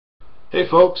Hey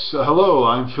folks, hello,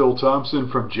 I'm Phil Thompson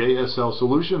from JSL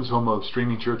Solutions, home of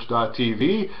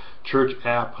streamingchurch.tv,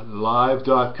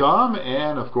 churchapplive.com,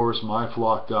 and of course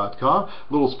myflock.com.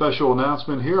 Little special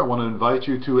announcement here. I want to invite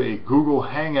you to a Google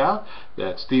Hangout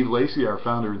that Steve Lacey, our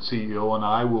founder and CEO, and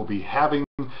I will be having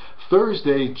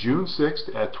Thursday, June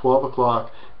 6th at 12 o'clock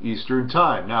Eastern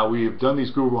Time. Now, we have done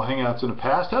these Google Hangouts in the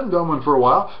past. Haven't done one for a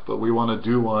while, but we want to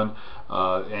do one,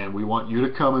 and we want you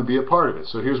to come and be a part of it.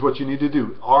 So here's what you need to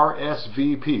do.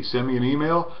 RSVP. Send me an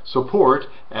email,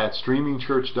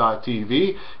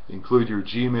 support@streamingchurch.tv. Include your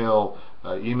Gmail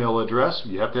email address.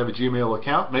 You have to have a Gmail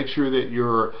account. Make sure that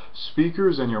your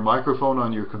speakers and your microphone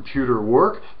on your computer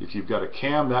work. If you've got a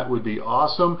cam, that would be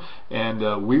awesome.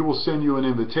 And we will send you an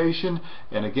invitation.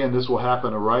 And again, this will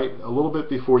happen right a little bit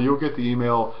before. You'll get the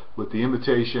email with the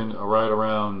invitation right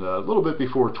around a little bit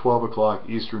before 12 o'clock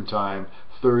Eastern Time,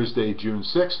 Thursday, June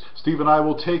 6th. Steve and I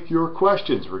will take your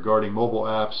questions regarding mobile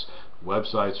apps,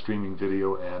 website, streaming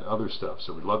video, and other stuff.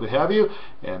 So we'd love to have you,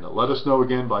 and let us know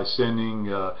again by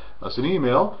sending us an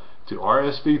email to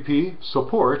RSVP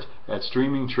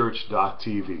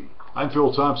support@streamingchurch.tv. I'm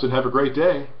Phil Thompson. Have a great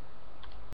day.